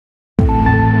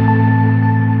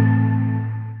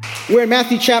We're in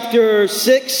Matthew chapter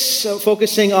 6,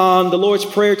 focusing on the Lord's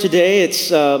Prayer today.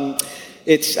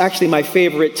 It's actually my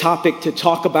favorite topic to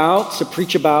talk about, to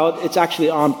preach about. It's actually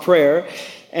on prayer.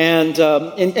 And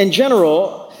in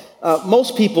general,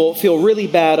 most people feel really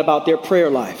bad about their prayer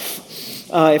life.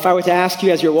 If I were to ask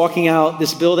you as you're walking out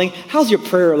this building, how's your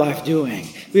prayer life doing?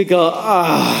 We go,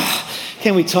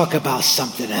 can we talk about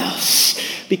something else?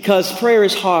 Because prayer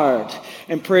is hard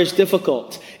and prayer is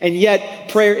difficult. And yet,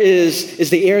 prayer is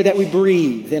the air that we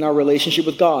breathe in our relationship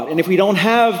with God. And if we don't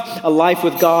have a life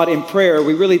with God in prayer,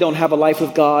 we really don't have a life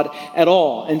with God at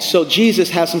all. And so Jesus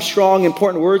has some strong,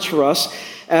 important words for us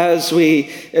as we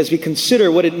consider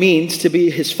what it means to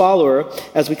be his follower,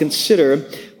 as we consider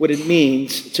what it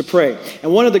means to pray.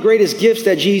 And one of the greatest gifts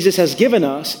that Jesus has given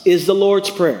us is the Lord's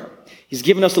Prayer. He's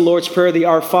given us the Lord's Prayer, the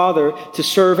Our Father, to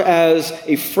serve as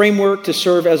a framework, to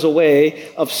serve as a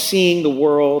way of seeing the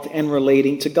world and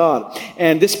relating to God.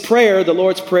 And this prayer, the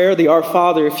Lord's Prayer, the Our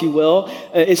Father, if you will,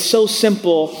 is so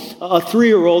simple, a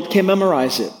 3-year-old can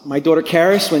memorize it. My daughter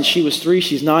Karis, when she was 3,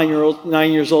 she's 9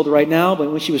 years old right now, but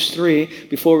when she was 3,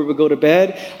 before we would go to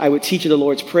bed, I would teach her the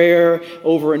Lord's Prayer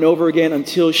over and over again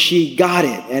until she got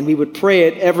it. And we would pray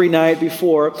it every night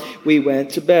before we went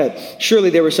to bed. Surely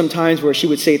there were some times where she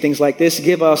would say things like this: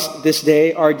 give us this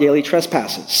day our daily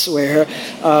trespasses. Where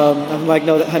I'm like,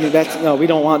 no, honey, we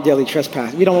don't want daily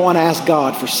trespasses. We don't want to ask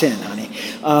God for sin, honey.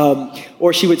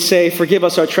 Or she would say, forgive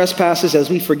us our trespasses as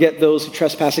we forget those who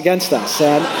trespass against us.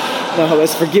 And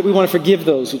we want to forgive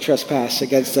those who trespass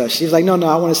against us. She's like, no,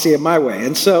 I want to say it my way.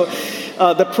 And so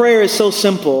the prayer is so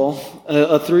simple.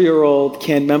 A 3-year-old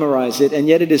can memorize it, and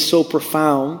yet it is so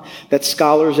profound that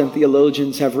scholars and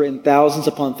theologians have written thousands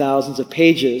upon thousands of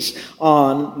pages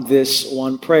on this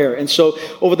one prayer. And so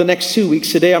over the next 2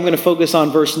 weeks, today I'm going to focus on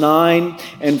verse 9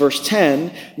 and verse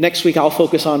 10. Next week I'll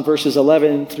focus on verses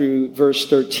 11 through verse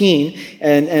 13,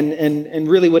 and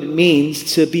really what it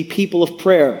means to be people of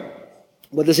prayer.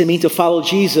 What does it mean to follow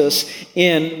Jesus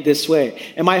in this way?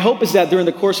 And my hope is that during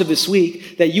the course of this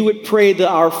week, that you would pray the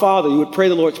Our Father, you would pray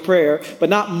the Lord's Prayer, but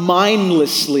not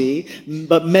mindlessly,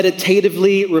 but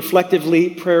meditatively, reflectively,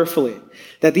 prayerfully.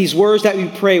 That these words that we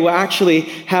pray will actually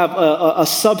have a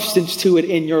substance to it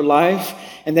in your life,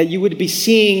 and that you would be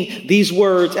seeing these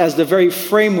words as the very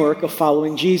framework of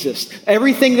following Jesus.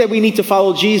 Everything that we need to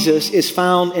follow Jesus is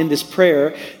found in this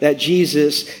prayer that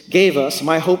Jesus gave us.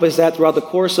 My hope is that throughout the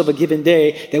course of a given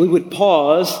day, that we would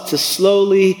pause to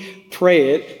slowly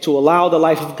pray it, to allow the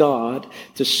life of God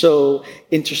to so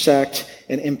intersect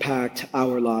and impact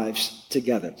our lives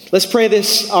together. Let's pray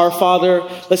this, Our Father.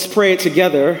 Let's pray it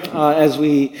together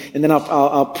and then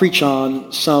I'll preach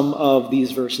on some of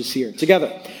these verses here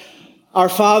together. Our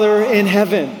Father in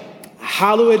heaven,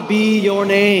 hallowed be your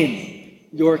name.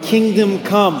 Your kingdom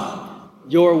come,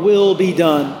 your will be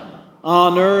done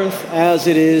on earth as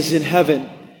it is in heaven.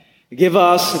 Give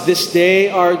us this day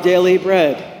our daily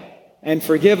bread, and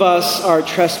forgive us our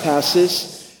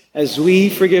trespasses as we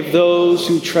forgive those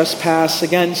who trespass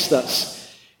against us.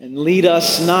 And lead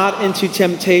us not into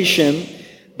temptation,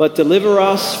 but deliver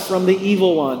us from the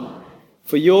evil one.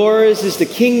 For yours is the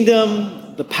kingdom,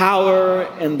 the power,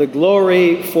 and the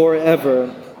glory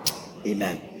forever.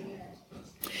 Amen.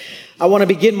 I want to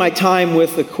begin my time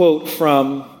with a quote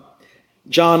from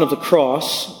John of the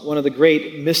Cross, one of the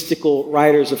great mystical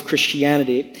writers of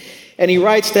Christianity. And he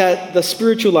writes that the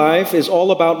spiritual life is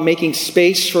all about making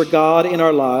space for God in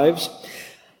our lives,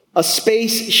 a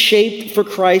space shaped for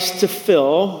Christ to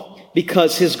fill,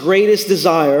 because his greatest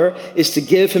desire is to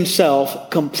give himself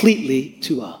completely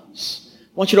to us.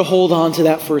 I want you to hold on to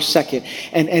that for a second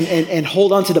and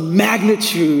hold on to the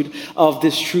magnitude of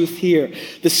this truth here.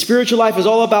 The spiritual life is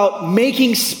all about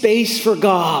making space for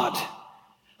God,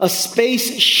 a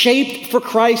space shaped for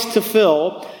Christ to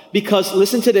fill, because,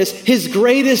 listen to this, his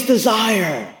greatest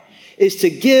desire is to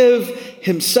give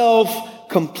himself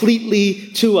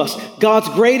completely to us. God's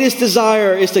greatest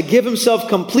desire is to give himself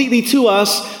completely to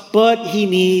us, but he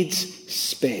needs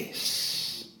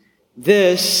space.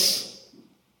 This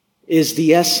is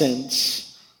the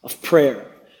essence of prayer.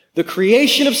 The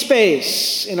creation of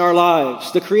space in our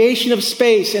lives, the creation of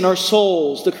space in our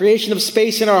souls, the creation of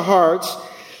space in our hearts,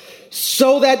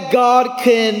 so that God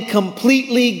can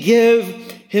completely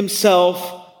give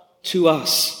himself to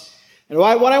us. And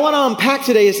what I want to unpack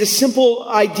today is this simple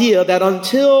idea that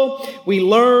until we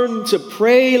learn to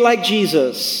pray like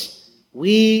Jesus,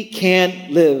 we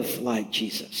can't live like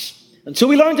Jesus. Until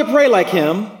we learn to pray like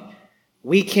him,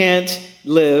 we can't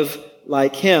live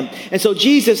like him. And so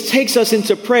Jesus takes us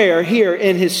into prayer here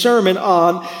in his Sermon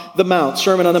on the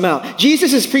Mount.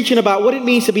 Jesus is preaching about what it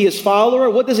means to be his follower.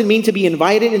 What does it mean to be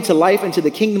invited into life, into the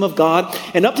kingdom of God?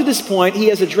 And up to this point, he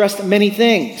has addressed many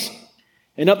things.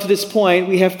 And up to this point,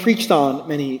 we have preached on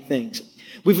many things.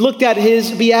 We've looked at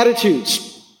his Beatitudes.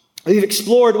 We've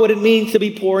explored what it means to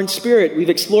be poor in spirit. We've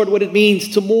explored what it means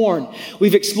to mourn.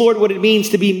 We've explored what it means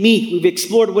to be meek. We've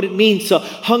explored what it means to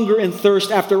hunger and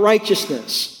thirst after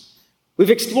righteousness. We've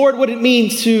explored what it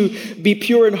means to be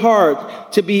pure in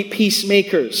heart, to be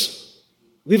peacemakers.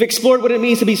 We've explored what it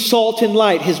means to be salt and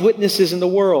light, his witnesses in the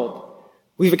world.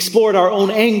 We've explored our own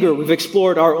anger. We've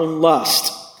explored our own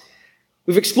lust.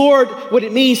 We've explored what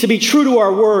it means to be true to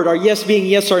our word, our yes being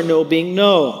yes, our no being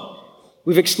no.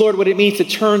 We've explored what it means to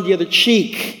turn the other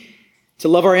cheek, to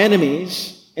love our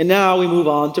enemies, and now we move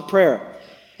on to prayer.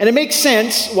 And it makes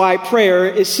sense why prayer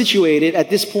is situated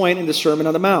at this point in the Sermon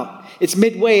on the Mount. It's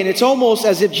midway, and it's almost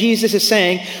as if Jesus is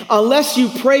saying, unless you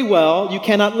pray well, you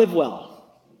cannot live well.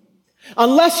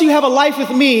 Unless you have a life with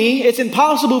me, it's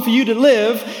impossible for you to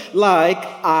live like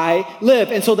I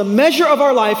live. And so the measure of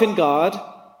our life in God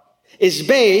is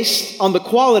based on the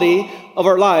quality of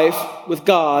our life with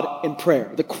God in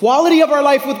prayer. The quality of our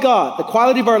life with God, the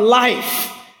quality of our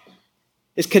life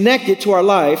is connected to our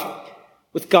life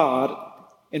with God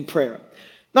in prayer.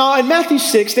 Now, in Matthew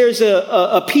 6, there's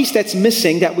a piece that's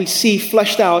missing that we see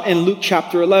fleshed out in Luke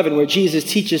chapter 11, where Jesus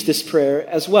teaches this prayer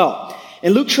as well.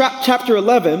 In Luke chapter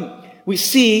 11, we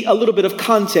see a little bit of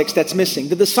context that's missing.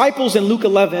 The disciples in Luke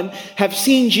 11 have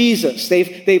seen Jesus.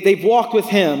 They've walked with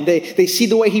him. They see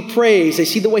the way he prays. They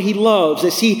see the way he loves. They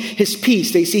see his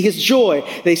peace. They see his joy.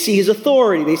 They see his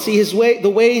authority. They see the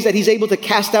ways that he's able to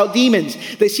cast out demons.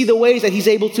 They see the ways that he's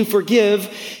able to forgive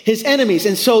his enemies.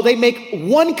 And so they make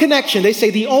one connection. They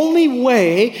say the only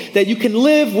way that you can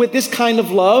live with this kind of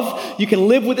love, you can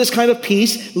live with this kind of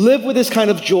peace, live with this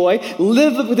kind of joy,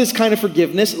 live with this kind of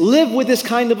forgiveness, live with this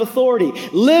kind of authority,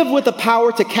 live with the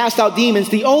power to cast out demons.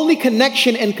 The only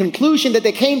connection and conclusion that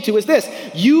they came to is this: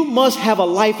 you must have a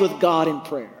life with God in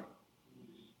prayer.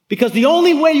 Because the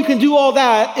only way you can do all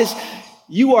that is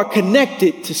you are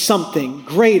connected to something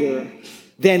greater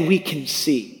than we can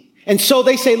see. And so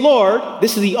they say, Lord,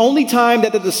 this is the only time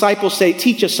that the disciples say,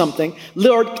 teach us something.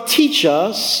 Lord, teach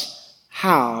us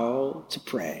how to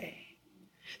pray.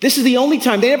 This is the only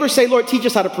time. They never say, Lord, teach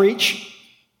us how to preach.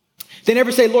 They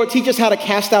never say, Lord, teach us how to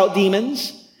cast out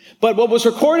demons. But what was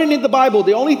recorded in the Bible,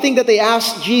 the only thing that they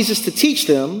asked Jesus to teach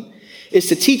them is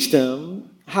to teach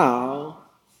them how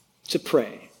to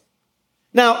pray.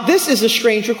 Now, this is a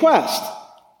strange request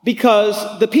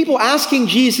because the people asking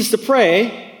Jesus to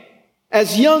pray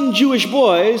as young Jewish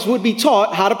boys would be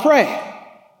taught how to pray.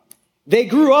 They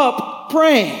grew up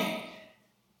praying.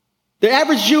 The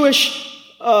average Jewish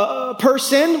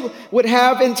person would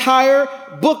have entire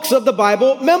books of the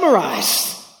Bible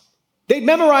memorized. They'd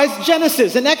memorize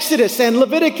Genesis and Exodus and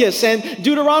Leviticus and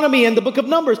Deuteronomy and the book of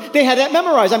Numbers. They had that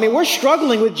memorized. I mean, we're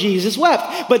struggling with Jesus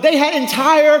wept, but they had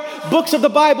entire books of the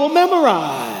Bible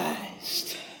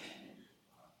memorized.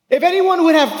 If anyone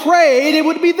would have prayed, it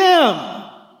would be them.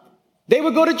 They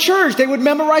would go to church. They would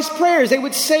memorize prayers. They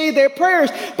would say their prayers,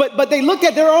 but they looked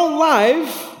at their own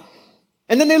life,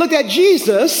 and then they looked at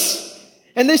Jesus,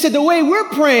 and they said, the way we're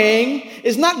praying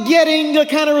is not getting the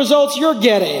kind of results you're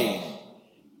getting.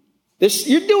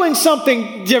 You're doing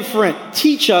something different.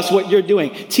 Teach us what you're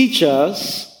doing. Teach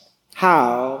us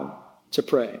how to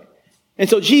pray. And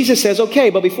so Jesus says,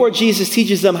 okay, but before Jesus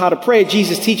teaches them how to pray,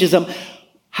 Jesus teaches them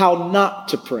how not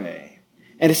to pray.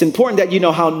 And it's important that you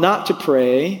know how not to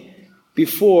pray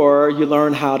before you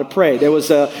learn how to pray. There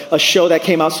was a show that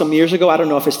came out some years ago. I don't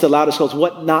know if it's still out. It's called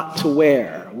What Not to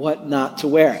Wear. What Not to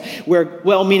Wear. Where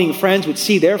well-meaning friends would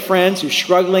see their friends who's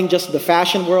struggling just in the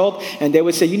fashion world, and they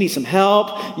would say, you need some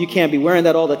help. You can't be wearing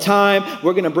that all the time.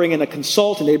 We're going to bring in a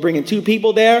consultant. They bring in two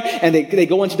people there, and they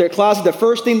go into their closet. The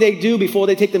first thing they do before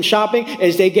they take them shopping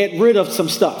is they get rid of some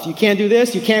stuff. You can't do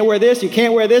this. You can't wear this. You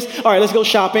can't wear this. All right, let's go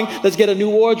shopping. Let's get a new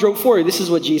wardrobe for you. This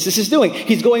is what Jesus is doing.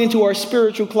 He's going into our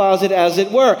spiritual closet, as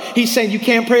it were. He's saying, you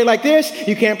can't pray like this.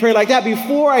 You can't pray like that.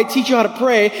 Before I teach you how to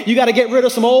pray, you got to get rid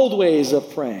of some old ways of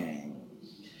praying.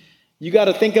 You got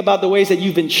to think about the ways that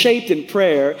you've been shaped in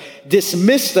prayer,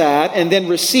 dismiss that, and then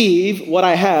receive what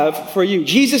I have for you.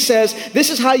 Jesus says, this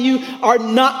is how you are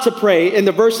not to pray in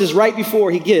the verses right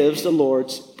before he gives the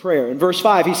Lord's Prayer. In verse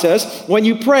 5, he says, when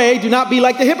you pray, do not be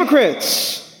like the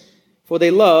hypocrites, for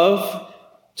they love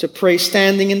to pray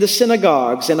standing in the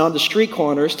synagogues and on the street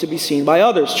corners to be seen by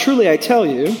others. Truly, I tell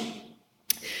you,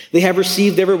 they have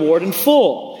received their reward in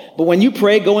full. But when you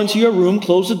pray, go into your room,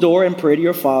 close the door, and pray to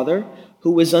your Father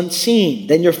who is unseen.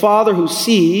 Then your Father who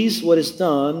sees what is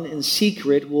done in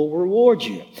secret will reward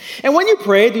you. And when you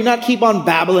pray, do not keep on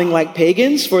babbling like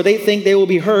pagans, for they think they will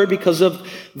be heard because of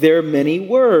their many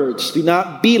words. Do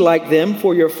not be like them,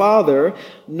 for your Father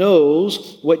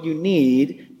knows what you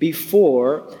need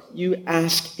before you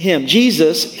ask him.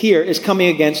 Jesus here is coming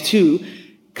against two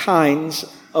kinds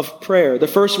of prayer. The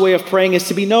first way of praying is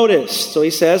to be noticed. So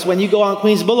he says, when you go on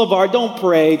Queens Boulevard, don't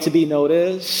pray to be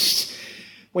noticed.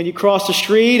 When you cross the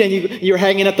street and you're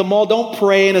hanging at the mall, don't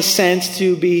pray in a sense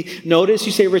to be noticed.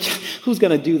 You say, Rich, who's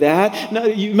going to do that? No,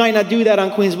 you might not do that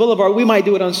on Queens Boulevard. We might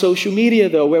do it on social media,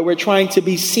 though, where we're trying to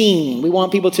be seen. We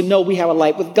want people to know we have a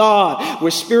life with God. We're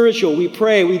spiritual. We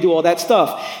pray. We do all that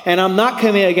stuff. And I'm not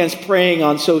coming against praying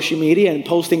on social media and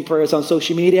posting prayers on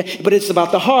social media, but it's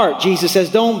about the heart. Jesus says,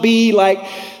 don't be like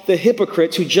the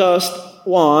hypocrites who just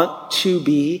want to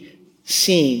be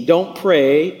seen. Don't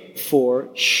pray for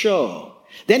show.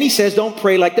 Then he says, don't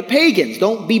pray like the pagans.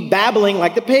 Don't be babbling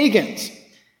like the pagans,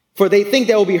 for they think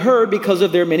they will be heard because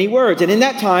of their many words. And in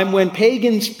that time, when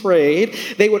pagans prayed,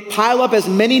 they would pile up as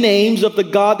many names of the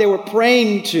God they were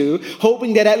praying to,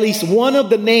 hoping that at least one of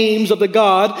the names of the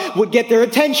God would get their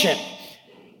attention.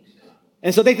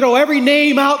 And so they throw every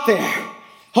name out there,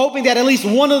 hoping that at least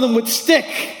one of them would stick.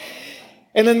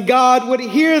 And then God would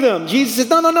hear them. Jesus says,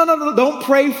 no, don't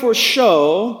pray for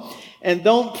show, and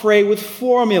don't pray with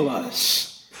formulas.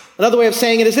 Another way of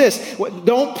saying it is this: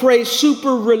 don't pray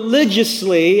super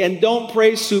religiously and don't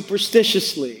pray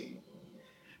superstitiously.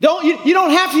 You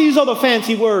don't have to use all the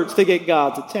fancy words to get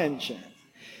God's attention.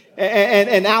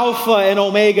 And Alpha and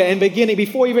Omega and beginning,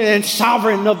 before even, and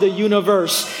sovereign of the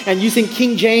universe, and using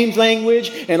King James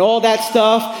language and all that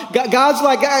stuff. God's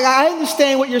like, I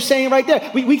understand what you're saying right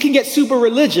there. We can get super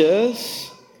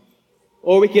religious,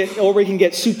 or we can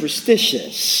get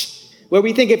superstitious, where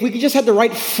we think if we could just have the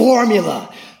right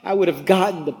formula, I would have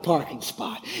gotten the parking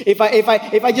spot. If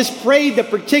I just prayed the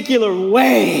particular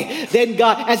way, then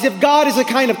God, as if God is a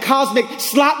kind of cosmic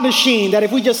slot machine that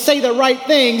if we just say the right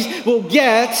things, we'll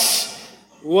get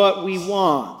what we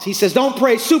want. He says, don't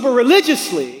pray super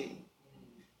religiously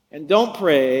and don't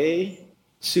pray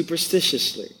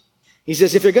superstitiously. He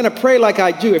says, if you're going to pray like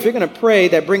I do, if you're going to pray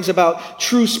that brings about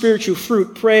true spiritual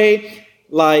fruit, pray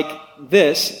like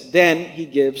this. Then he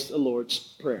gives the Lord's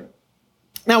Prayer.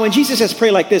 Now, when Jesus says pray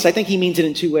like this, I think he means it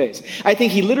in two ways. I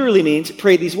think he literally means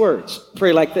pray these words,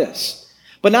 pray like this,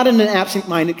 but not in an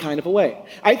absent-minded kind of a way.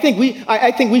 I think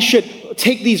we should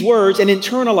take these words and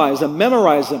internalize them,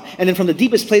 memorize them, and then from the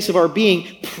deepest place of our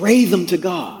being, pray them to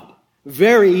God.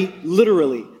 Very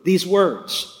literally, these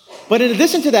words. But in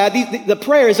addition to that, the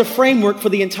prayer is a framework for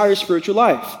the entire spiritual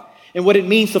life and what it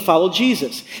means to follow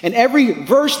Jesus. And every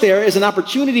verse there is an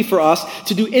opportunity for us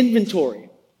to do inventory,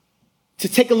 to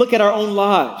take a look at our own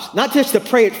lives, not just to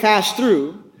pray it fast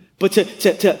through, but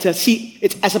to see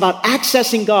it's about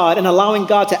accessing God and allowing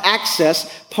God to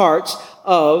access parts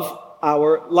of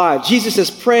our lives. Jesus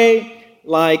says, pray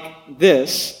like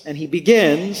this, and he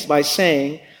begins by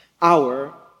saying,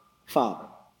 our Father.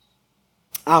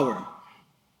 Our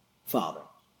Father.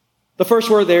 The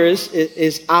first word there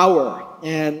is our.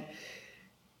 And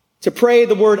to pray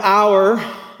the word our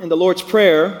in the Lord's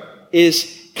Prayer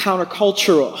is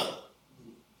countercultural.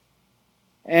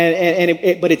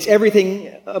 But it's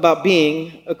everything about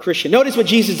being a Christian. Notice what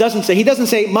Jesus doesn't say. He doesn't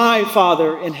say, my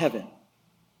Father in heaven.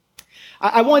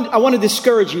 I want to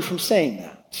discourage you from saying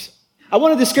that. I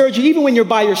want to discourage you even when you're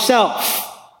by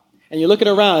yourself and you're looking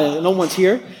around and no one's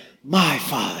here. My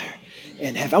Father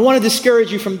in heaven. I want to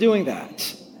discourage you from doing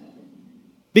that.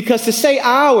 Because to say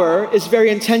our is very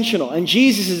intentional. And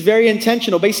Jesus is very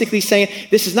intentional, basically saying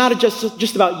this is not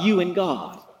just about you and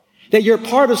God. That you're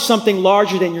part of something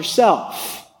larger than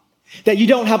yourself. That you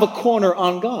don't have a corner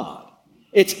on God.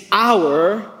 It's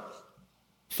our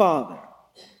Father.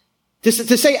 To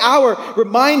say our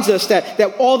reminds us that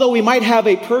although we might have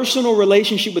a personal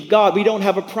relationship with God, we don't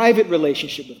have a private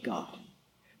relationship with God.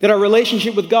 That our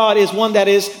relationship with God is one that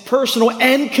is personal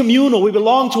and communal. We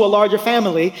belong to a larger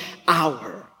family.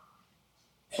 Our.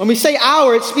 When we say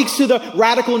our, it speaks to the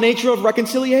radical nature of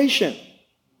reconciliation.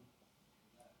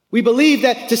 We believe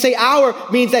that to say our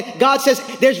means that God says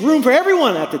there's room for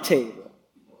everyone at the table.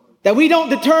 That we don't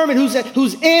determine who's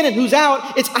in and who's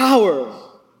out. It's our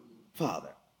Father.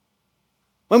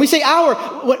 When we say our,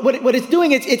 what it's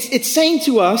doing, it's saying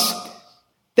to us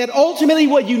that ultimately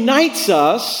what unites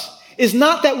us is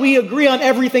not that we agree on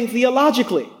everything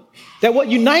theologically. That what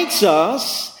unites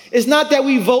us is not that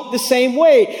we vote the same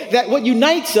way. That what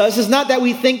unites us is not that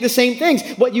we think the same things.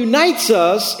 What unites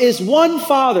us is one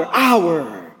Father,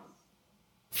 our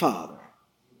Father.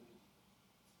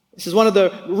 This is one of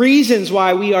the reasons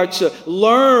why we are to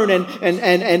learn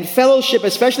and fellowship,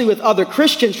 especially with other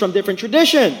Christians from different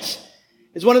traditions.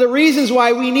 It's one of the reasons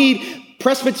why we need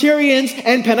Presbyterians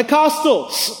and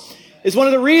Pentecostals. It's one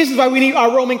of the reasons why we need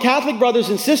our Roman Catholic brothers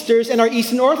and sisters and our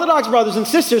Eastern Orthodox brothers and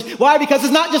sisters. Why? Because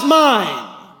it's not just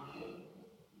mine.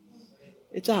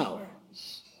 It's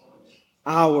ours.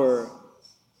 Our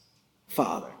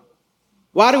Father.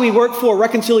 Why do we work for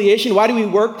reconciliation? Why do we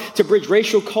work to bridge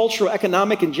racial, cultural,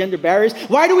 economic, and gender barriers?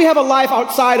 Why do we have a life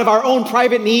outside of our own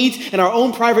private needs and our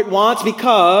own private wants?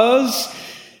 Because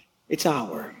it's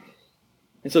our.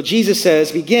 And so Jesus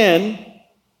says, begin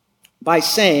by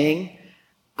saying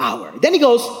our. Then he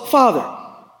goes, Father.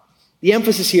 The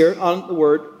emphasis here on the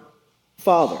word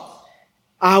Father.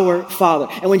 Our Father.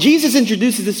 And when Jesus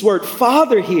introduces this word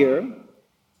Father here,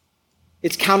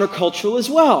 it's countercultural as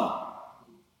well.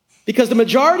 Because the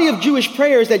majority of Jewish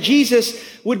prayers that Jesus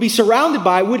would be surrounded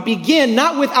by would begin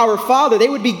not with our Father. They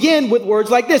would begin with words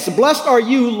like this. Blessed are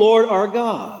you, Lord our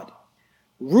God,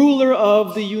 ruler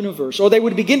of the universe. Or they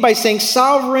would begin by saying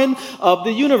sovereign of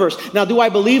the universe. Now, do I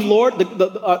believe, Lord,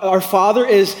 our Father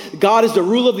is, God is the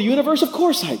ruler of the universe? Of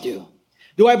course I do.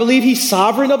 Do I believe he's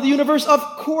sovereign of the universe? Of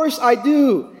course I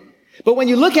do. But when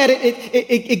you look at it,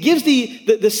 it gives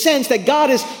the sense that God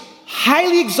is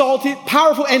highly exalted,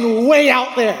 powerful, and way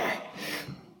out there.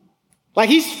 Like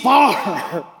he's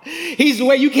far. He's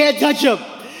way, you can't touch him.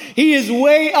 He is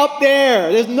way up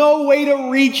there. There's no way to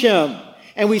reach him.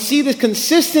 And we see this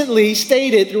consistently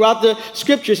stated throughout the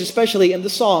scriptures, especially in the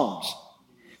Psalms.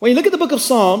 When you look at the book of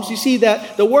Psalms, you see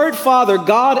that the word Father,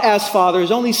 God as Father,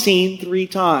 is only seen 3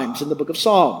 times in the book of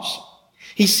Psalms.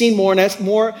 He's seen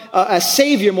as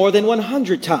Savior more than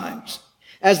 100 times.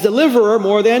 As deliverer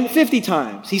more than 50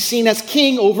 times. He's seen as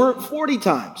king over 40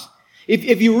 times.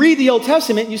 If you read the Old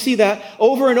Testament, you see that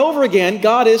over and over again,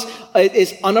 God is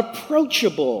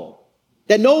unapproachable.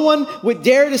 That no one would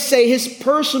dare to say his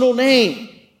personal name.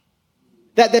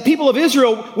 That the people of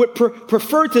Israel would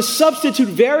prefer to substitute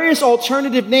various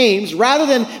alternative names rather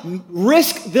than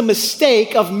risk the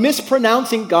mistake of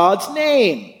mispronouncing God's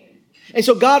name. And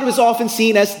so God was often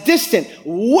seen as distant,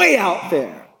 way out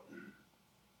there.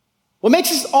 What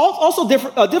makes it also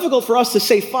difficult for us to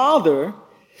say Father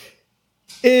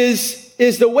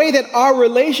is the way that our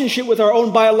relationship with our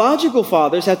own biological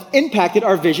fathers has impacted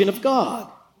our vision of God.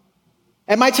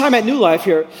 At my time at New Life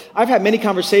here, I've had many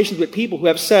conversations with people who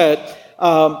have said,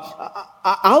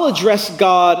 I'll address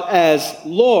God as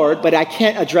Lord, but I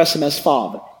can't address him as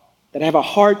Father. That I have a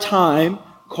hard time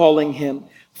calling him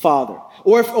Father.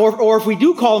 Or if we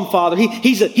do call him Father,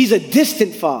 he's a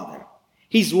distant Father.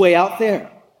 He's way out there.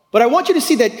 But I want you to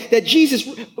see that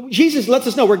Jesus lets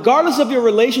us know, regardless of your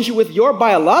relationship with your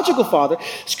biological father,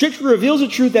 Scripture reveals the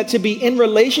truth that to be in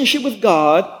relationship with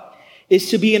God is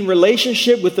to be in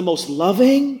relationship with the most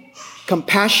loving,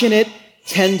 compassionate,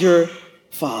 tender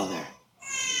Father.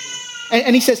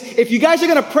 And he says, if you guys are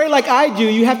going to pray like I do,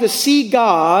 you have to see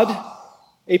God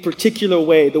a particular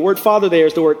way. The word Father there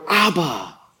is the word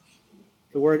Abba,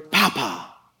 the word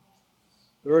Papa,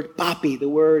 the word Papi, the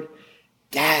word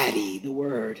Daddy, the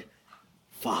word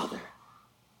Father.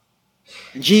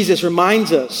 And Jesus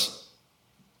reminds us,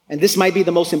 and this might be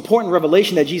the most important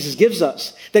revelation that Jesus gives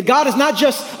us, that God is not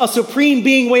just a supreme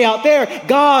being way out there.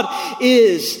 God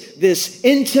is this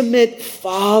intimate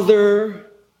Father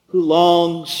who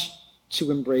longs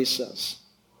to embrace us.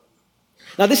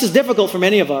 Now, this is difficult for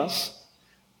many of us.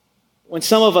 When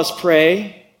some of us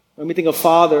pray, when we think of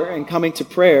Father and coming to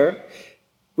prayer,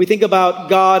 we think about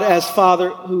God as Father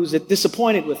who's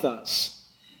disappointed with us.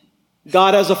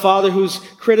 God as a Father who's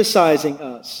criticizing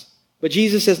us. But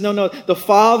Jesus says, no, the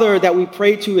Father that we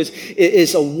pray to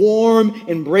is a warm,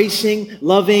 embracing,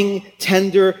 loving,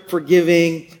 tender,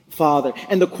 forgiving Father.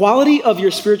 And the quality of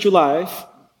your spiritual life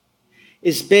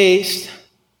is based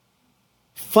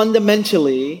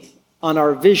fundamentally on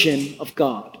our vision of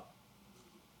God.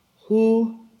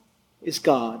 Who is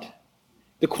God?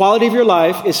 The quality of your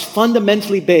life is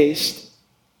fundamentally based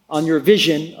on your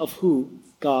vision of who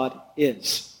God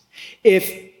is.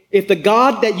 If the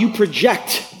God that you project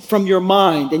from your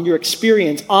mind and your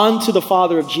experience onto the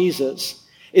Father of Jesus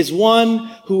is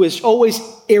one who is always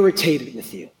irritated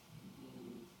with you,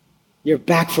 you're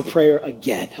back for prayer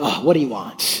again. Oh, what do you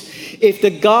want? If the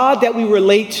God that we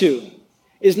relate to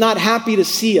is not happy to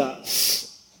see us,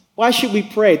 why should we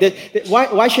pray?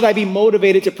 Why should I be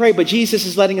motivated to pray? But Jesus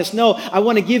is letting us know, I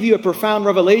want to give you a profound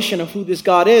revelation of who this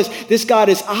God is. This God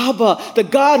is Abba, the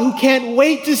God who can't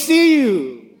wait to see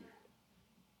you.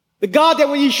 The God that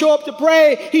when you show up to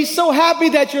pray, he's so happy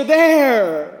that you're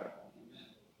there.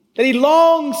 That he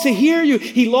longs to hear you.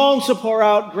 He longs to pour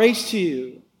out grace to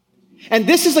you. And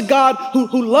this is a God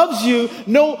who loves you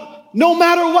no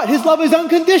matter what. His love is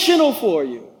unconditional for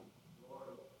you.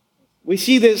 We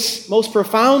see this most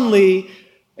profoundly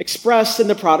expressed in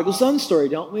the prodigal son story,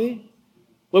 don't we?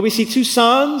 Where we see two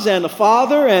sons and a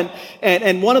father,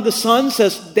 and one of the sons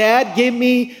says, Dad, give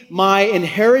me my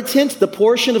inheritance, the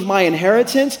portion of my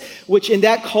inheritance, which in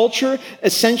that culture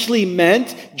essentially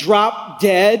meant drop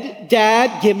dead.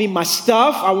 Dad, give me my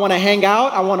stuff. I want to hang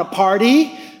out. I want to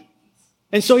party.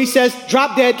 And so he says,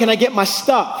 drop dead, can I get my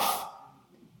stuff?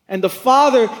 And the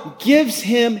father gives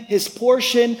him his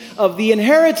portion of the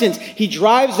inheritance. He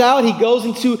drives out. He goes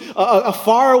into a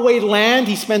faraway land.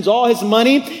 He spends all his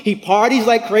money. He parties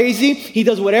like crazy. He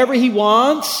does whatever he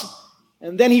wants.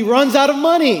 And then he runs out of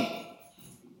money.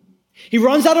 He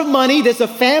runs out of money. There's a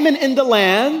famine in the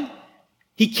land.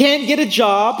 He can't get a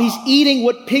job. He's eating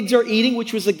what pigs are eating,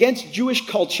 which was against Jewish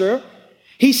culture.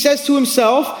 He says to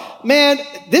himself, man,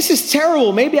 this is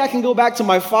terrible. Maybe I can go back to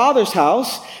my father's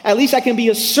house. At least I can be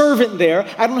a servant there.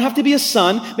 I don't have to be a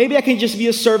son. Maybe I can just be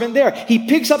a servant there. He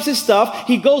picks up his stuff.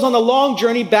 He goes on a long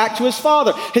journey back to his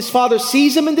father. His father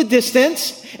sees him in the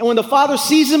distance. And when the father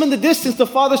sees him in the distance, the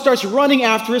father starts running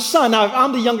after his son. Now, if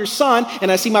I'm the younger son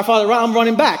and I see my father run, I'm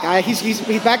running back. He's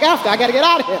back after. I got to get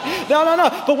out of here.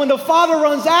 No. But when the father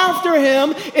runs after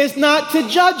him, it's not to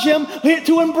judge him,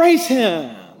 to embrace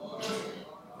him.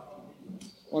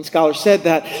 One scholar said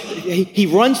that he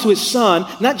runs to his son,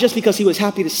 not just because he was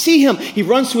happy to see him. He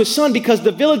runs to his son because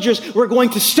the villagers were going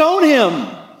to stone him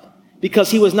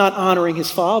because he was not honoring his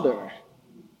father,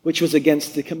 which was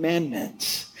against the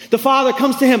commandments. The father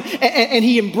comes to him and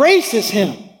he embraces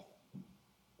him.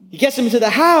 He gets him into the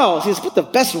house. He says, put the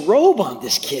best robe on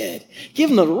this kid.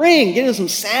 Give him a ring. Give him some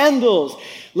sandals.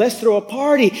 Let's throw a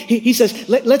party. He says,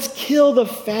 let's kill the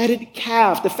fatted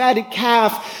calf. The fatted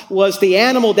calf was the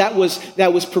animal that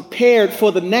was prepared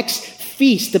for the next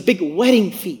feast, the big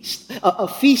wedding feast, a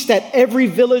feast that every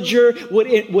villager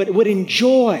would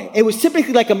enjoy. It was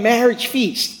typically like a marriage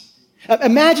feast.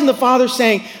 Imagine the father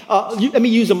saying, let me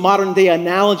use a modern day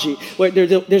analogy, where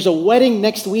there's a wedding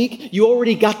next week. You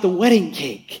already got the wedding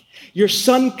cake. Your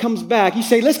son comes back. You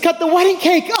say, let's cut the wedding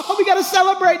cake. Oh, we got to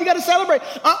celebrate. You got to celebrate.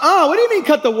 What do you mean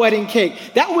cut the wedding cake?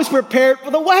 That was prepared for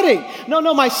the wedding.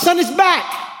 No, my son is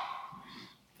back.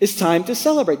 It's time to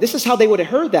celebrate. This is how they would have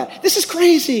heard that. This is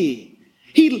crazy.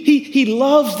 He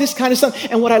loves this kind of son.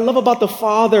 And what I love about the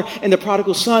father and the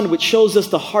prodigal son, which shows us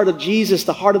the heart of Jesus,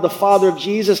 the heart of the father of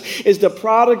Jesus, is the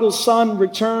prodigal son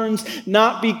returns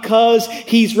not because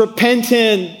he's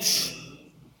repentant.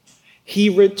 He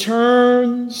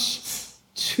returns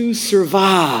to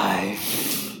survive.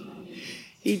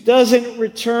 He doesn't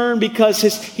return because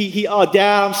Dad,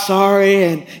 I'm sorry.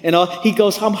 And he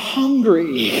goes, I'm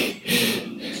hungry.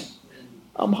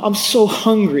 I'm so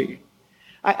hungry.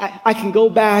 I can go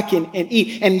back and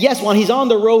eat. And yes, when he's on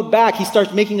the road back, he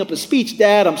starts making up a speech.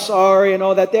 Dad, I'm sorry and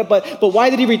all that there. But why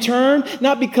did he return?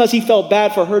 Not because he felt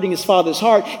bad for hurting his father's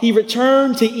heart. He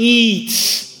returned to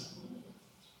eat.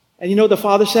 And you know what the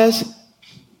father says?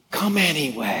 Come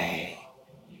anyway.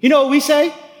 You know what we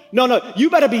say? No, you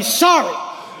better be sorry.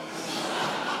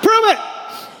 Prove it.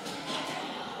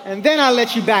 And then I'll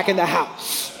let you back in the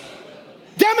house.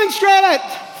 Demonstrate it.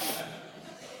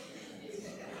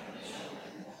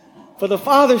 For the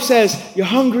father says, you're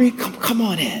hungry? Come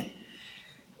on in.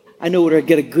 I know where to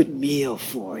get a good meal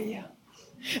for you.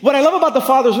 What I love about the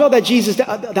father as well, that Jesus,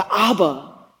 the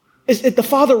Abba, is that the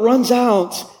father runs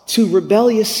out to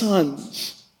rebellious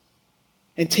sons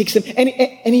and takes them, and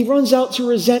he runs out to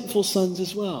resentful sons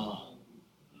as well.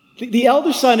 The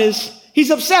elder son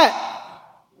he's upset.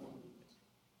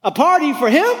 A party for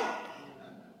him?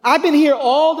 I've been here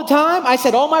all the time. I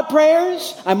said all my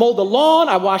prayers. I mowed the lawn.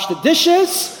 I washed the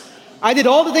dishes. I did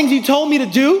all the things you told me to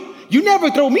do. You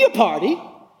never throw me a party.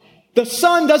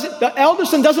 The elder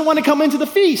son doesn't want to come into the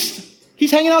feast. He's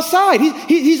hanging outside.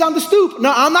 He's on the stoop.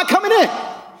 No, I'm not coming in.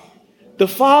 The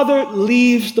father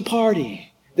leaves the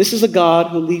party. This is a God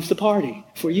who leaves the party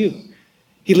for you.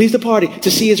 He leaves the party to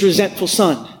see his resentful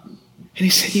son.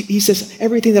 And he says,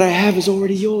 everything that I have is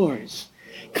already yours.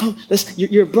 Come,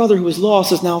 your brother who was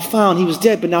lost is now found. He was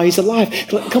dead, but now he's alive.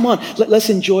 Come on, let's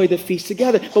enjoy the feast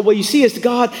together. But what you see is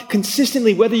God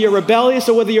consistently, whether you're rebellious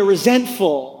or whether you're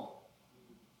resentful,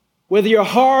 whether your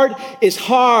heart is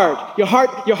hard, your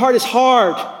heart is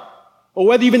hard, or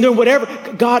whether you've been doing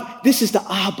whatever, God, this is the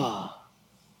Abba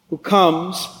who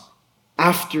comes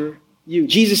after you.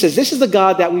 Jesus says, this is the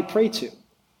God that we pray to.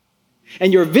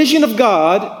 And your vision of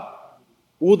God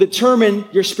will determine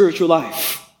your spiritual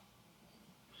life.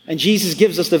 And Jesus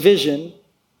gives us the vision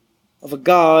of a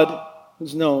God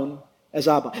who's known as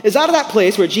Abba. It's out of that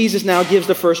place where Jesus now gives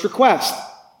the first request.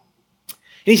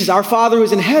 he says, our Father who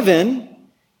is in heaven,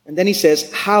 and then he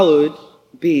says, hallowed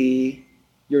be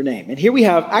your name. And here we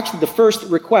have actually the first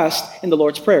request in the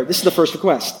Lord's Prayer. This is the first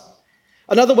request.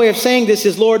 Another way of saying this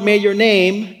is, Lord, may your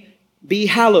name be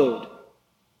hallowed.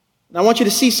 And I want you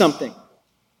to see something.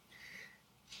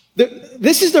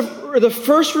 This is the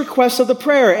first request of the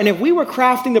prayer. And if we were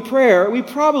crafting the prayer, we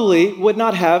probably would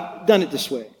not have done it this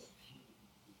way.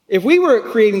 If we were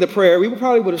creating the prayer, we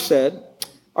probably would have said,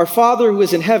 our Father who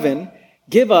is in heaven,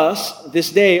 give us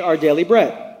this day our daily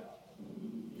bread.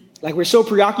 Like we're so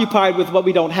preoccupied with what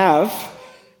we don't have,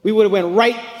 we would have went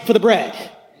right for the bread.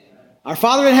 Our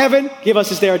Father in heaven, give us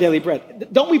this day our daily bread.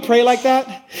 Don't we pray like that?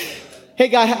 Hey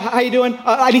God, how you doing?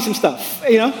 I need some stuff,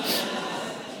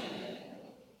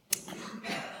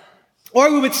 Or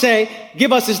we would say,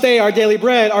 give us this day our daily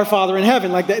bread, our Father in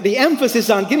heaven. Like the emphasis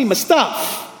on give me my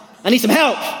stuff. I need some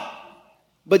help.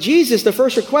 But Jesus, the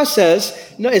first request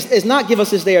says, no, it's not give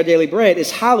us this day our daily bread.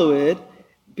 It's hallowed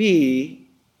be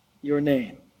your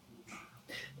name.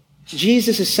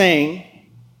 Jesus is saying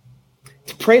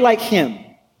to pray like him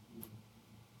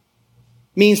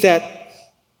means that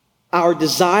our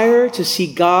desire to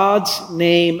see God's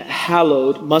name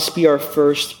hallowed must be our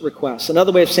first request.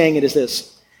 Another way of saying it is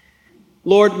this.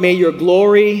 Lord, may your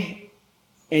glory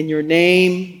and your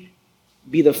name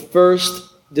be the first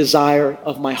desire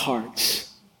of my heart.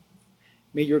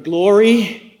 May your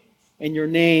glory and your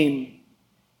name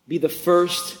be the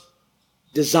first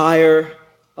desire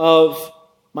of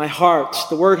my heart.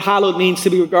 The word hallowed means to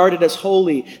be regarded as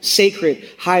holy, sacred,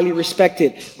 highly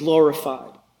respected, glorified.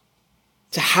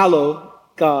 To hallow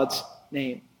God's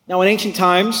name. Now, in ancient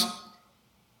times,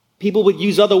 people would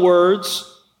use other words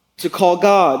to call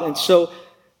God. And so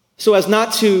as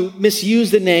not to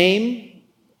misuse the name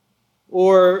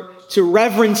or to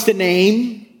reverence the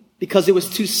name because it was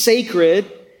too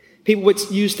sacred, people would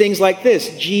use things like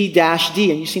this, G-D.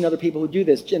 And you've seen other people who do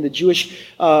this. In the Jewish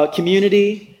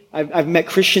community, I've met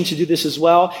Christians who do this as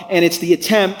well. And it's the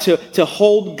attempt to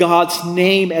hold God's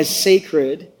name as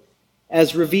sacred,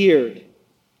 as revered.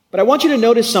 But I want you to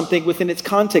notice something within its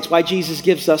context, why Jesus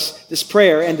gives us this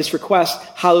prayer and this request,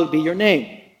 hallowed be your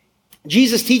name.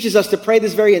 Jesus teaches us to pray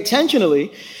this very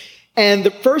intentionally, and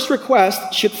the first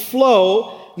request should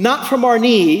flow not from our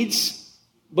needs,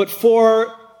 but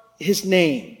for his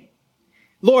name.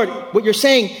 Lord, what you're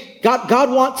saying, God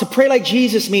wants to pray like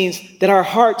Jesus means that our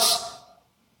hearts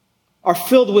are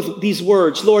filled with these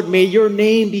words. Lord, may your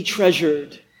name be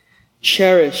treasured,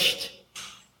 cherished,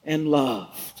 and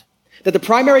loved. That the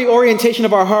primary orientation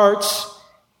of our hearts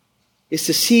is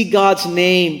to see God's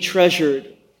name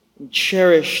treasured and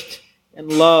cherished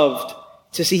and loved,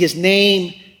 to see his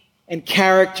name and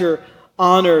character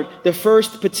honored. The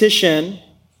first petition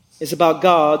is about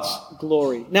God's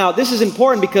glory. Now, this is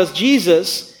important because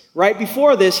Jesus, right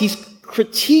before this, he's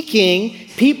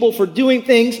critiquing people for doing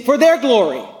things for their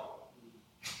glory.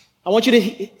 I want you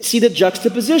to see the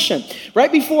juxtaposition.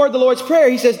 Right before the Lord's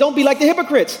Prayer, he says, don't be like the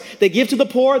hypocrites. They give to the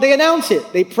poor, they announce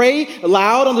it. They pray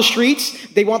loud on the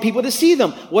streets, they want people to see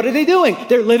them. What are they doing?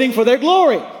 They're living for their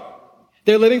glory.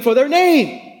 They're living for their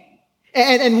name.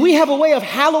 And we have a way of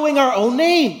hallowing our own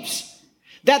names.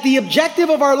 That the objective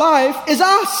of our life is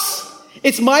us.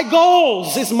 It's my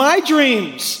goals. It's my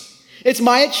dreams. It's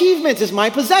my achievements. It's my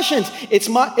possessions.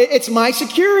 It's my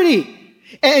security.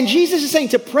 And Jesus is saying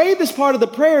to pray this part of the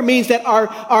prayer means that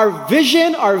our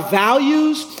vision, our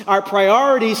values, our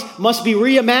priorities must be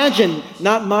reimagined.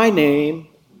 Not my name,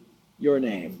 your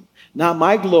name. Not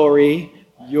my glory,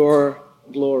 your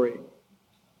glory.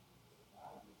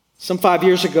 Some 5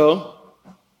 years ago,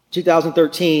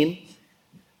 2013,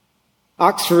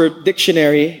 Oxford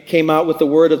Dictionary came out with the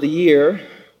word of the year.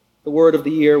 The word of the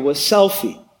year was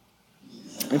selfie.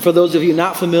 And for those of you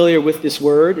not familiar with this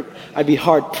word, I'd be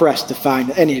hard-pressed to find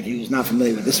any of you who's not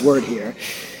familiar with this word here.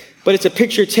 But it's a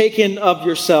picture taken of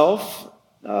yourself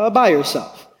by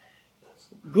yourself.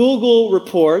 Google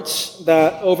reports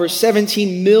that over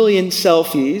 17 million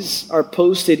selfies are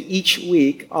posted each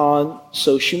week on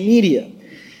social media.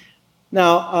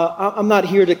 Now, I'm not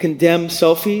here to condemn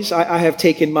selfies. I have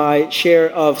taken my share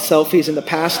of selfies in the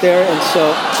past there, and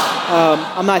so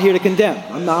I'm not here to condemn.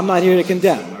 I'm not here to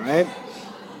condemn, all right?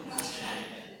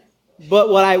 But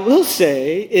what I will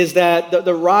say is that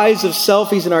the rise of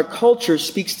selfies in our culture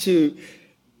speaks to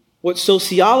what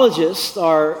sociologists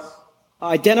are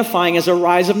identifying as a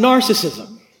rise of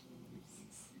narcissism.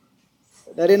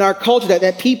 That in our culture,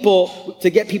 that people, to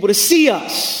get people to see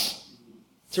us,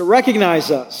 to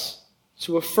recognize us,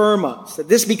 to affirm us, that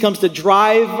this becomes the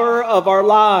driver of our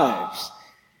lives.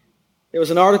 There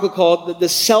was an article called The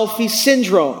Selfie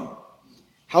Syndrome,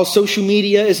 how social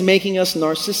media is making us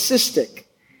narcissistic.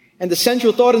 And the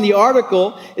central thought in the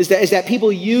article is that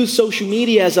people use social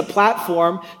media as a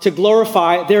platform to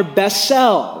glorify their best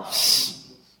selves.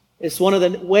 It's one of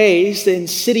the ways, the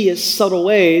insidious, subtle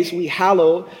ways we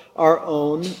hallow our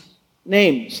own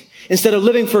names. Instead of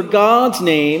living for God's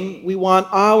name, we want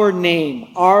our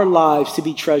name, our lives to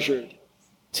be treasured,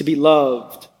 to be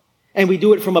loved. And we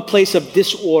do it from a place of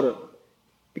disorder.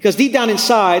 Because deep down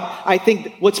inside, I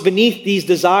think what's beneath these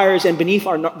desires and beneath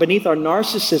our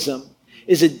narcissism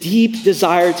is a deep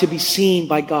desire to be seen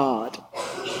by God,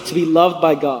 to be loved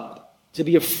by God, to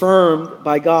be affirmed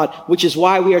by God, which is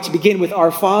why we are to begin with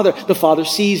our Father. The Father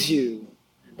sees you.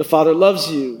 The Father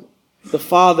loves you. The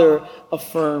Father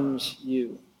affirms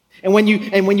you. And when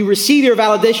you receive your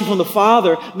validation from the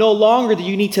Father, no longer do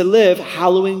you need to live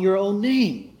hallowing your own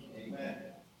name. Amen.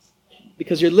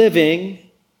 Because you're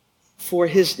living for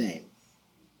His name.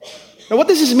 Now, what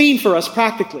does this mean for us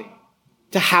practically?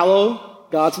 To hallow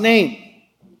God's name.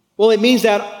 Well, it means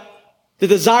that the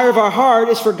desire of our heart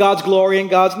is for God's glory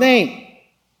and God's name.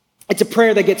 It's a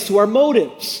prayer that gets to our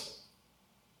motives.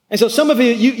 And so some of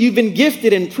you've been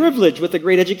gifted and privileged with a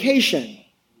great education,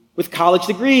 with college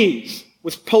degrees,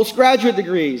 with postgraduate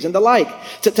degrees and the like.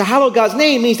 To hallow God's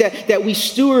name means that we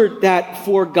steward that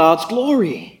for God's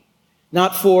glory,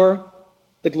 not for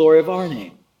the glory of our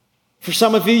name. For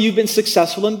some of you, you've been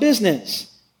successful in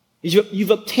business. You've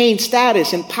obtained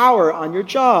status and power on your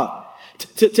job.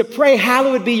 To pray,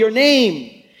 hallowed be your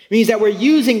name, means that we're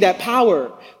using that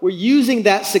power, we're using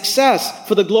that success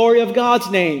for the glory of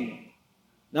God's name,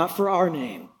 not for our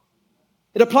name.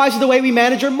 It applies to the way we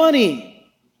manage our money.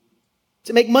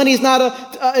 To make money is not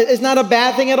a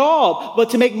bad thing at all, but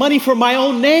to make money for my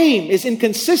own name is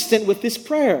inconsistent with this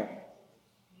prayer.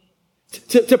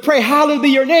 To pray, hallowed be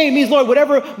your name, means, Lord,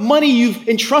 whatever money you've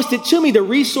entrusted to me, the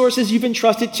resources you've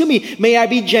entrusted to me, may I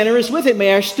be generous with it.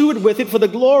 May I steward with it for the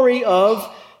glory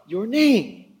of your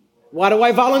name. Why do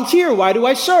I volunteer? Why do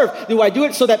I serve? Do I do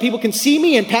it so that people can see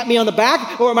me and pat me on the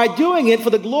back? Or am I doing it for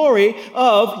the glory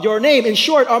of your name? In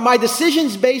short, are my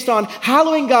decisions based on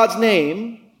hallowing God's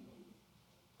name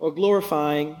or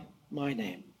glorifying my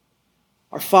name?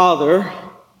 Our Father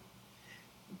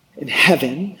in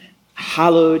heaven,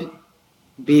 hallowed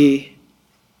be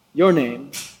your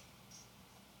name.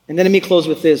 And then let me close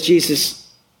with this.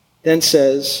 Jesus then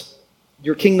says,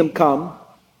 your kingdom come,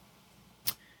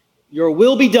 your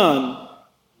will be done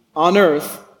on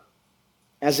earth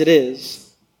as it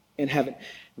is in heaven.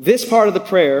 This part of the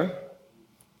prayer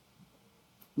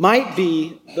might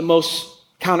be the most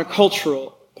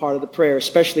countercultural part of the prayer,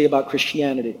 especially about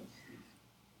Christianity.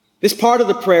 This part of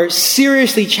the prayer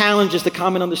seriously challenges the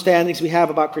common understandings we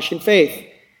have about Christian faith.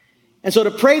 And so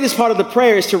to pray this part of the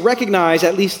prayer is to recognize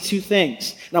at least two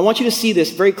things. And I want you to see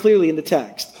this very clearly in the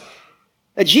text.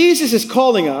 That Jesus is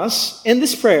calling us in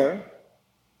this prayer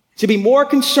to be more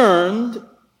concerned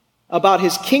about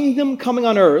His kingdom coming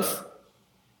on earth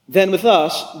than with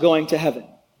us going to heaven.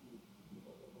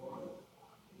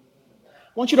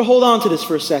 I want you to hold on to this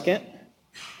for a second,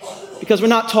 because we're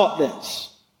not taught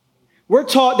this. We're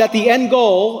taught that the end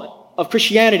goal of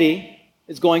Christianity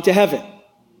is going to heaven.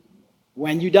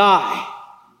 When you die.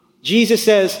 Jesus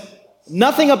says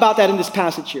nothing about that in this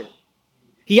passage here.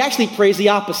 He actually prays the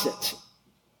opposite.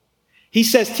 He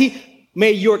says,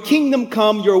 may your kingdom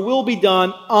come, your will be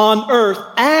done on earth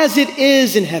as it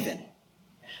is in heaven.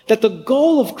 That the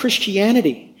goal of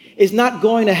Christianity is not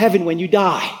going to heaven when you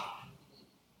die.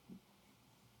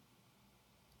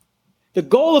 The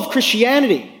goal of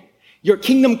Christianity, your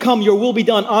kingdom come, your will be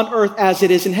done on earth as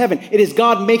it is in heaven. It is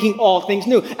God making all things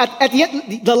new. At the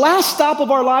end, the last stop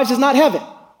of our lives is not heaven.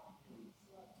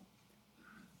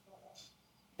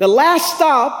 The last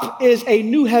stop is a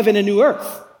new heaven and new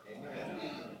earth.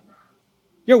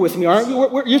 You're with me, aren't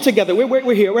you? You're together.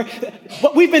 We're here.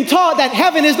 But we've been taught that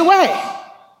heaven is the way.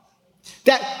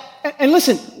 And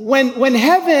listen, when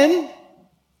heaven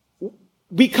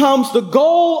becomes the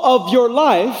goal of your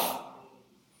life,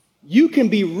 you can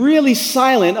be really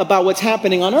silent about what's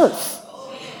happening on earth.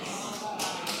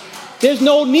 There's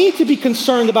no need to be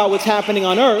concerned about what's happening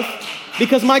on earth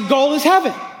because my goal is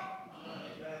heaven.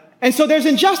 And so there's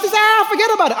injustice.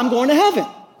 Forget about it. I'm going to heaven.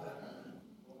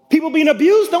 People being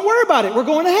abused, don't worry about it. We're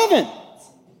going to heaven.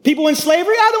 People in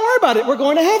slavery, don't worry about it. We're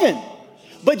going to heaven.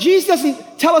 But Jesus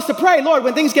doesn't tell us to pray, Lord,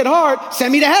 when things get hard,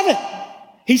 send me to heaven.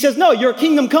 He says, no, your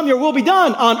kingdom come, your will be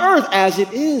done on earth as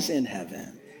it is in heaven.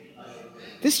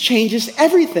 This changes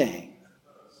everything.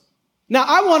 Now,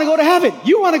 I want to go to heaven.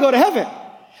 You want to go to heaven.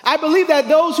 I believe that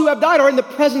those who have died are in the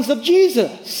presence of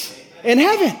Jesus in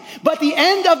heaven. But the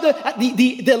end of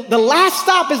the last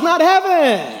stop is not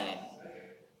heaven.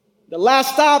 The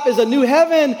last stop is a new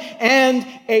heaven and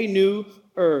a new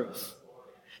earth.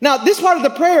 Now, this part of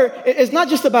the prayer is not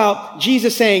just about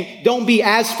Jesus saying, don't be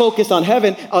as focused on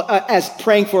heaven as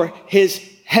praying for his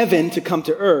heaven to come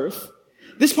to earth.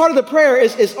 This part of the prayer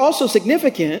is also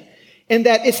significant in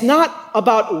that it's not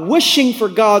about wishing for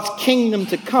God's kingdom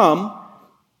to come,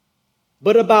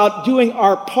 but about doing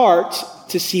our part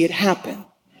to see it happen.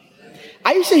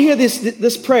 I used to hear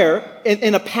this prayer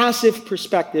in a passive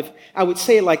perspective. I would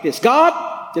say it like this: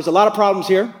 God, there's a lot of problems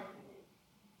here.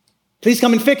 Please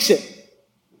come and fix it.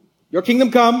 Your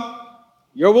kingdom come,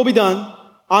 your will be done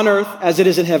on earth as it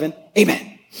is in heaven.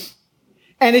 Amen.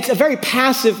 And it's a very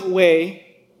passive way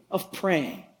of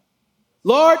praying.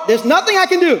 Lord, there's nothing I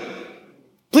can do.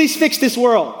 Please fix this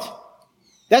world.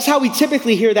 That's how we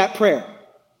typically hear that prayer.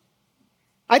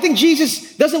 I think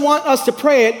Jesus doesn't want us to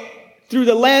pray it through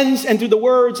the lens and through the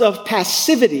words of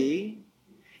passivity.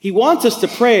 He wants us to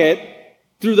pray it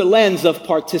through the lens of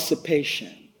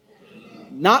participation.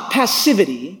 Not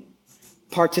passivity,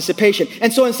 participation.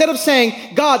 And so instead of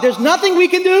saying, God, there's nothing we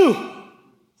can do,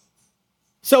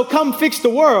 so come fix the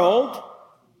world,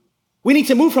 we need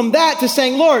to move from that to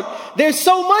saying, Lord, there's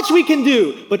so much we can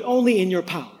do, but only in your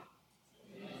power.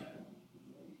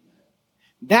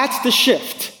 That's the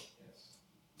shift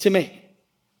to make.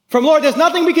 From, Lord, there's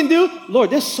nothing we can do, Lord,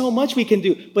 there's so much we can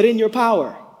do, but in your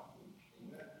power.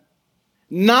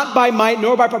 Not by might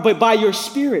nor by power, but by your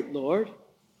Spirit, Lord.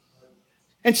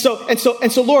 And so,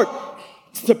 Lord,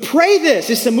 to pray this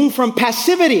is to move from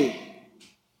passivity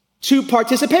to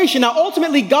participation. Now,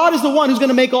 ultimately, God is the one who's going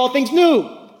to make all things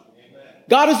new.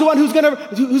 God is the one who's going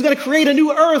to create a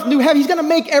new earth, new heaven. He's going to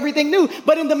make everything new.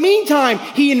 But in the meantime,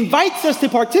 he invites us to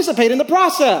participate in the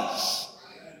process,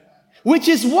 which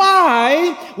is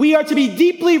why we are to be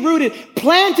deeply rooted,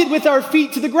 planted with our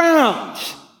feet to the ground,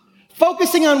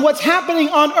 focusing on what's happening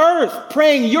on earth,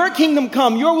 praying your kingdom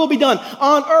come, your will be done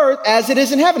on earth as it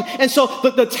is in heaven. And so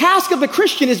the task of the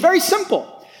Christian is very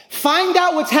simple. Find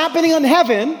out what's happening in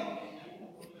heaven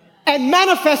and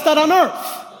manifest that on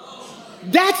earth.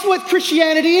 That's what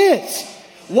Christianity is.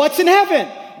 What's in heaven?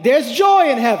 There's joy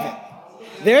in heaven.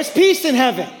 There's peace in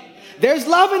heaven. There's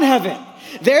love in heaven.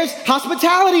 There's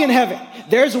hospitality in heaven.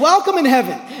 There's welcome in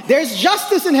heaven. There's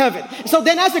justice in heaven. So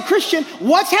then as a Christian,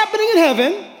 what's happening in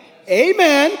heaven?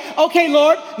 Amen. Okay,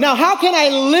 Lord, now how can I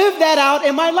live that out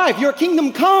in my life? Your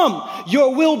kingdom come,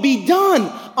 your will be done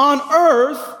on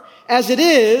earth as it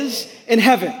is in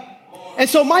heaven. And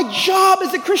so my job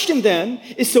as a Christian then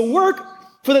is to work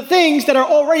for the things that are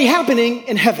already happening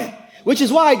in heaven, which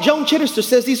is why Joan Chittister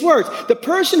says these words: the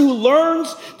person who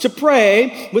learns to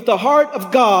pray with the heart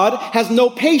of God has no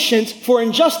patience for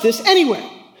injustice anywhere.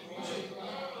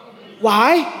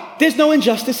 Why? There's no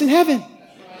injustice in heaven.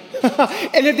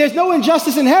 And if there's no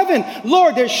injustice in heaven,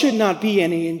 Lord, there should not be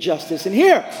any injustice in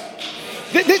here.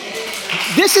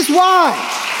 This is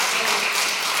why.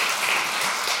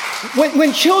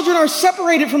 When children are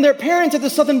separated from their parents at the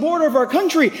southern border of our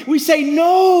country, we say,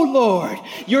 no, Lord,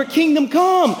 your kingdom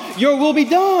come, your will be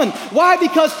done. Why?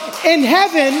 Because in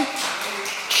heaven,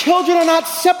 children are not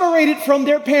separated from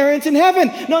their parents in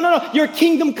heaven. No. Your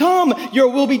kingdom come, your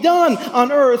will be done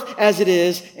on earth as it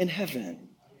is in heaven.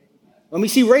 When we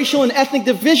see racial and ethnic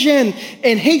division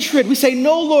and hatred, we say,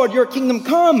 no, Lord, your kingdom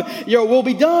come, your will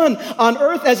be done on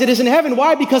earth as it is in heaven.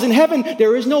 Why? Because in heaven,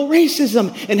 there is no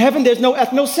racism. In heaven, there's no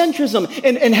ethnocentrism.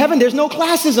 In heaven, there's no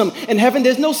classism. In heaven,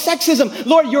 there's no sexism.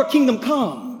 Lord, your kingdom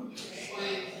come,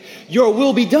 your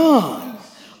will be done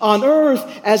on earth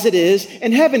as it is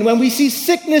in heaven. When we see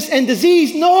sickness and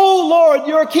disease, no, Lord,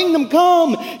 your kingdom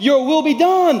come, your will be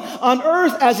done on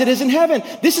earth as it is in heaven.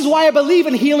 This is why I believe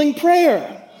in healing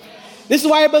prayer. This is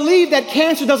why I believe that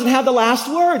cancer doesn't have the last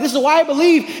word. This is why I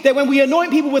believe that when we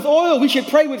anoint people with oil, we should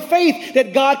pray with faith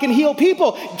that God can heal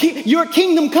people. Your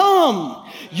kingdom come,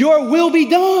 your will be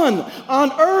done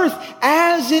on earth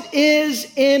as it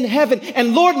is in heaven.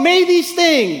 And Lord, may these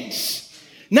things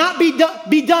not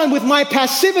be done with my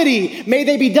passivity. May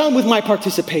they be done with my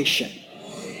participation.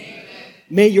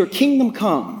 May your kingdom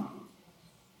come,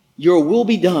 your will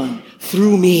be done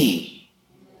through me.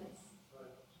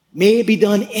 May it be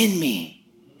done in me.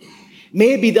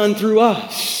 May it be done through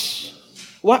us.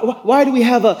 Why do we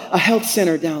have a health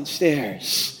center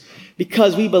downstairs?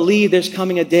 Because we believe there's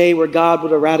coming a day where God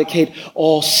would eradicate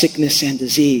all sickness and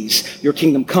disease. Your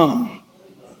kingdom come.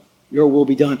 Your will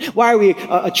be done. Why are we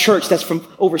a church that's from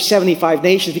over 75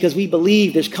 nations? Because we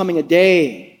believe there's coming a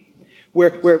day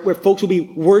where folks will be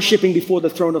worshiping before the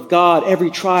throne of God,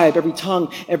 every tribe, every tongue,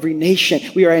 every nation.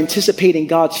 We are anticipating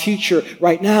God's future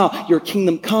right now. Your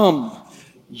kingdom come,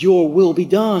 your will be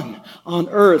done on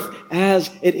earth as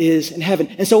it is in heaven.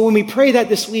 And so when we pray that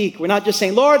this week, we're not just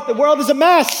saying, Lord, the world is a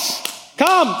mess.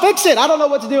 Come, fix it. I don't know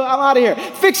what to do. I'm out of here.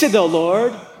 Fix it though,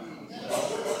 Lord.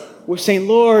 We're saying,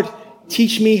 Lord,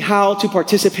 teach me how to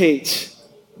participate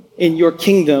in your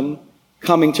kingdom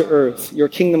coming to earth. Your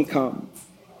kingdom come.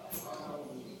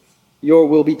 Your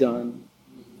will be done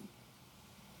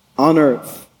on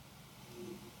earth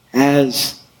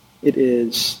as it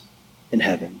is in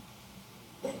heaven.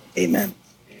 Amen.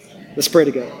 Let's pray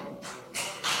together.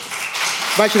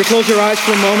 I invite you to close your eyes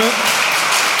for a moment.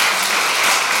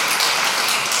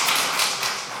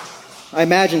 I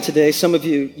imagine today some of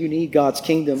you need God's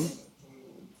kingdom,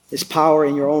 His power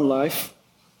in your own life,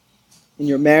 in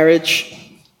your marriage,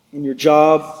 in your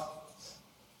job,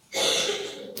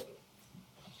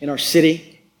 in our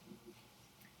city.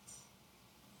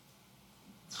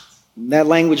 And that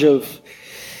language of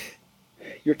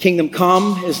your kingdom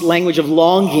come is language of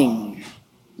longing.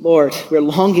 Lord, we're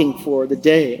longing for the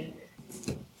day.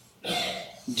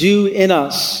 Do in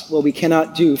us what we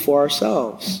cannot do for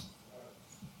ourselves.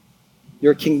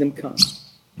 Your kingdom come.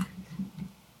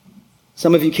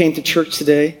 Some of you came to church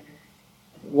today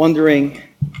wondering,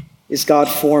 is God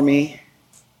for me?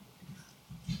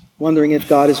 Wondering if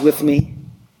God is with me.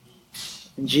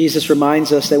 And Jesus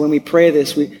reminds us that when we pray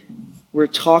this, we're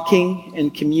talking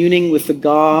and communing with the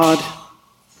God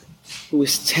who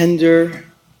is tender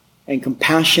and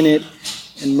compassionate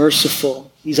and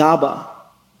merciful. He's Abba.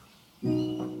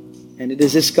 And it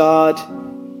is this God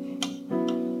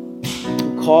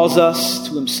who calls us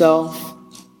to Himself,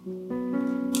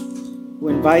 who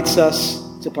invites us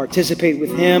to participate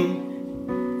with Him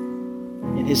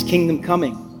in His kingdom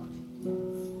coming,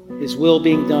 His will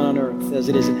being done on earth as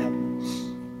it is in heaven.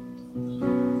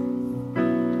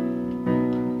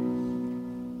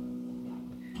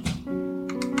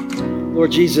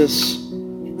 Lord Jesus,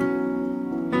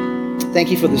 thank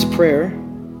you for this prayer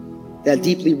that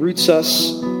deeply roots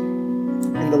us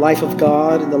in the life of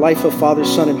God, in the life of Father,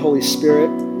 Son, and Holy Spirit.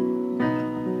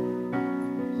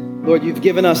 Lord, you've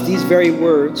given us these very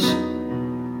words,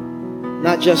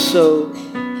 not just so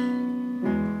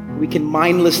we can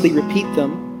mindlessly repeat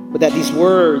them, but that these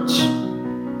words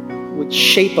would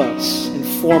shape us and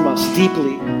form us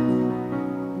deeply.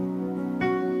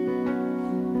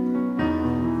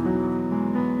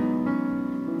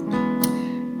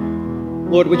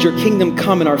 Lord, would your kingdom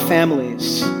come in our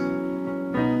families?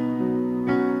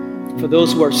 For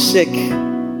those who are sick,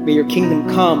 may your kingdom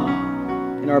come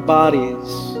in our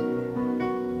bodies.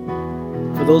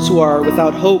 For those who are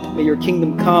without hope, may your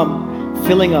kingdom come,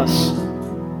 filling us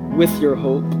with your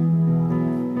hope.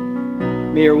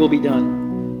 May your will be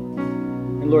done.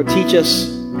 And Lord, teach us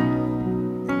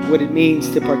what it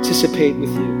means to participate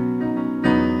with you.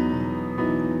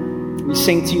 We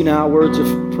sing to you now words of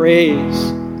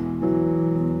praise,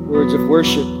 words of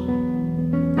worship.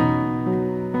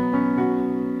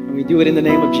 And we do it in the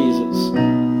name of Jesus.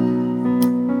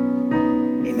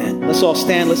 Amen. Let's all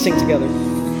stand. Let's sing together.